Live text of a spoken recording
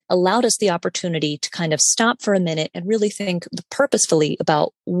allowed us the opportunity to kind of stop for a minute and really think purposefully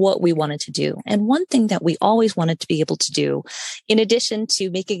about what we wanted to do. And one thing that we always wanted to be able to do, in addition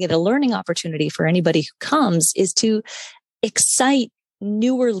to making it a learning opportunity for anybody who comes, is to excite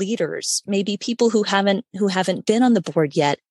newer leaders, maybe people who haven't been on the board yet,